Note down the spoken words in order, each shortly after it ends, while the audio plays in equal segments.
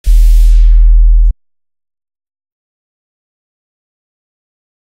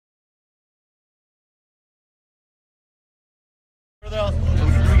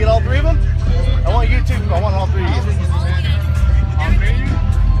get all three of them? I want you two. I want all three of you. All three of you?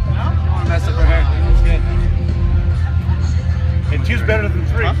 No? You want to mess up her hair. It's good. And two's better than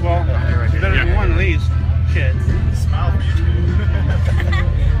three. Huh? Well, it's better than one at least. Shit. Smile for you two.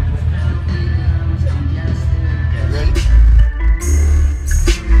 Ready?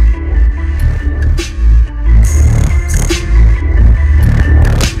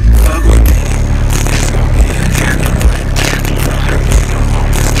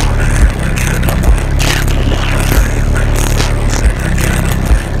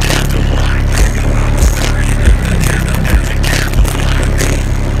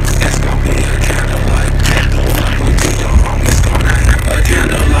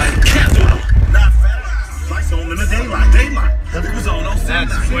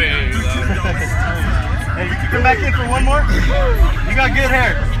 Come back in for one more. You got good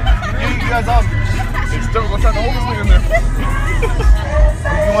hair. You guys awesome. It's difficult trying to hold this thing in there.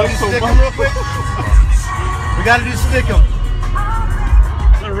 You want to do stick them real quick? We got to do stick them.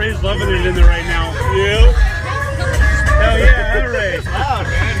 Ray's loving it in there right now. You? Hell yeah, Ray. Wow,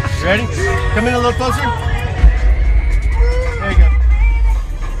 man. Ready? Come in a little closer. There you go.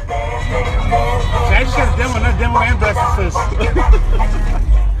 So I just got a demo, not demo and breakfast.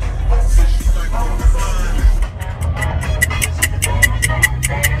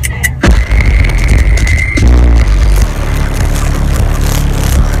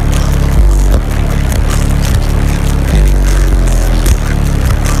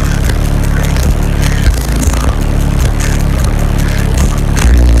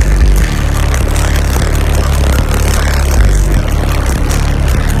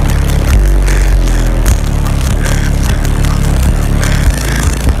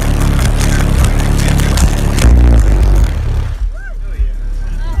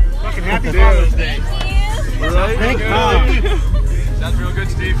 Sounds real good,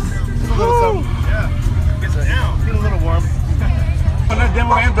 Steve. Just a little something. Yeah. Get down. Get a little warm. When I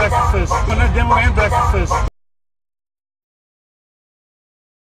demo and breakfast.